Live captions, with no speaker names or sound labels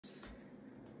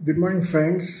Good morning,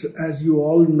 friends. As you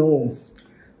all know,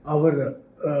 our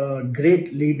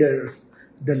great leader,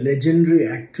 the legendary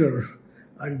actor,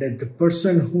 and the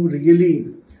person who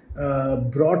really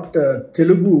brought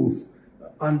Telugu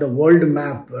on the world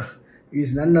map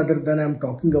is none other than I'm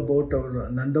talking about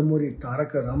our NANDAMURI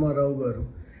TARAKA RAMA GARU.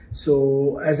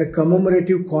 So, as a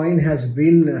commemorative coin has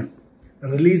been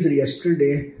released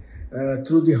yesterday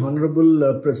through the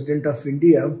Honorable President of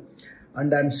India,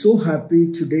 and I'm so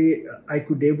happy today I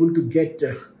could able to get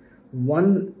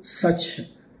one such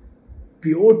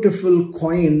beautiful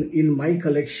coin in my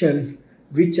collection,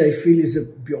 which I feel is a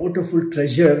beautiful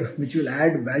treasure which will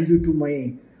add value to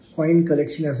my coin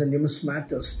collection as a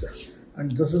numismatist. And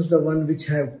this is the one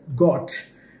which I have got.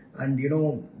 And you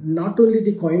know, not only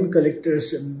the coin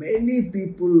collectors, many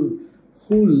people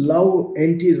who love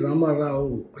N.T. Rama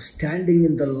Rao standing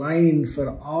in the line for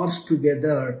hours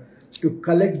together to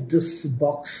collect this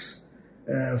box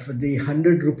for the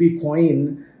 100 rupee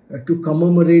coin to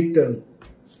commemorate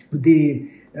the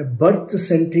birth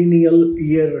centennial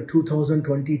year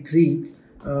 2023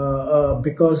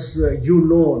 because you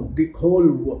know the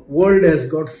whole world has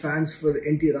got fans for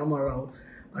N.T. Rama Rao,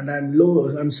 and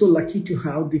I'm so lucky to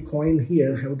have the coin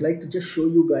here. I would like to just show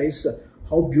you guys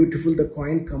how beautiful the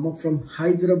coin come up from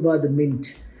Hyderabad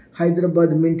Mint.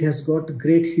 Hyderabad Mint has got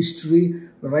great history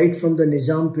right from the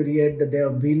Nizam period. They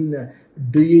have been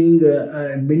doing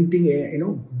minting a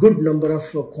good number of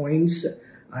coins,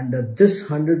 and this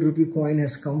 100 rupee coin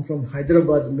has come from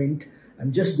Hyderabad Mint.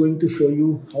 I'm just going to show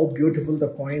you how beautiful the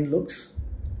coin looks.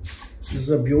 This is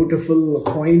a beautiful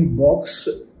coin box.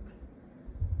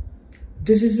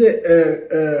 This is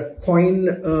a coin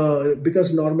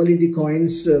because normally the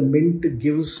coins mint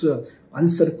gives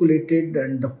uncirculated,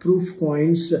 and the proof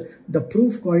coins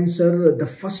are the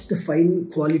first fine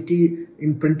quality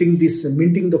in printing this,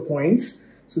 minting the coins.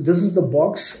 So this is the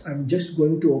box. I'm just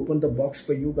going to open the box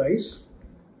for you guys.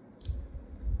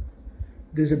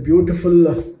 There's a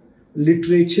beautiful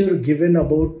literature given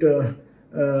about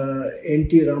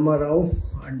N.T. Rama Rao,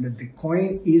 and the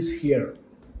coin is here.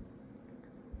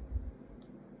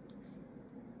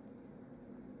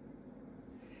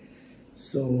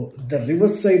 So the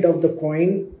reverse side of the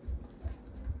coin,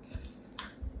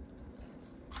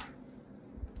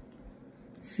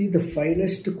 see the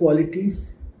finest quality.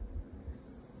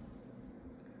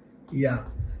 Yeah,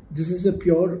 this is a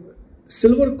pure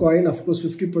silver coin, of course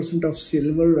 50% of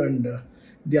silver and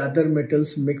the other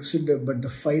metals mixed, but the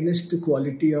finest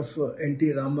quality of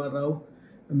N.T. Rama Rao,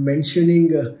 mentioning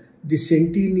the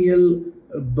centennial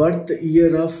birth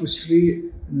year of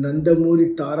Shri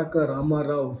NANDAMURI TARAKA RAMA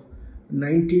RAO,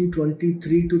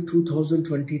 1923 to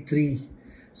 2023.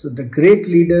 So the great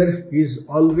leader is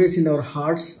always in our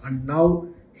hearts, and now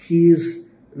he is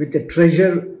with a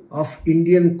treasure of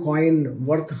Indian coin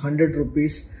worth 100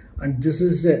 rupees, and this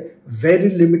is a very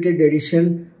limited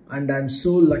edition, and I'm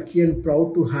so lucky and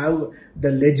proud to have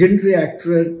the legendary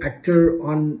actor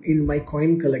in my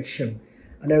coin collection.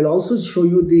 And I will also show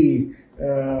you the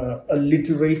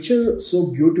literature so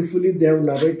beautifully they have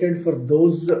narrated for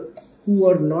those who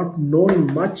are not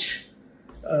known much.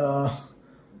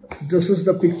 This is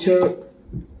the picture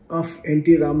of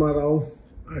N.T. Rama Rao,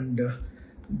 and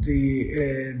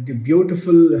the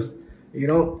beautiful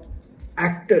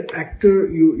actor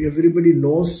everybody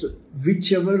knows.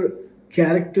 Whichever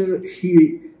character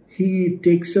he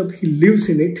takes up, he lives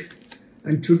in it.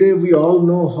 And today we all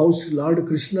know how Lord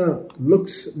Krishna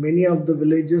looks. Many of the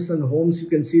villages and homes, you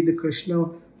can see the Krishna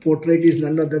portrait is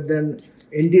none other than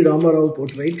N.T. Rama Rao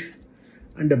portrait.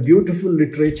 And a beautiful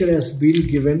literature has been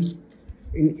given.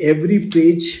 In every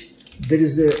page there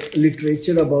is a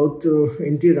literature about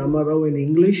N.T. Rama Rao in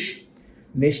English,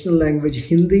 national language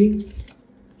Hindi,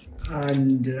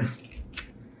 and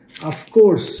of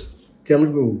course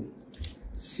Telugu.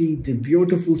 See, the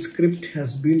beautiful script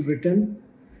has been written.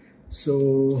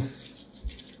 So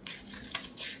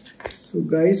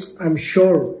guys, I'm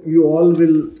sure you all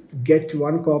will get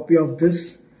one copy of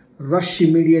this. Rush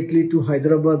immediately to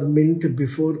Hyderabad Mint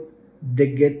before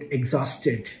they get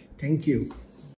exhausted. Thank you.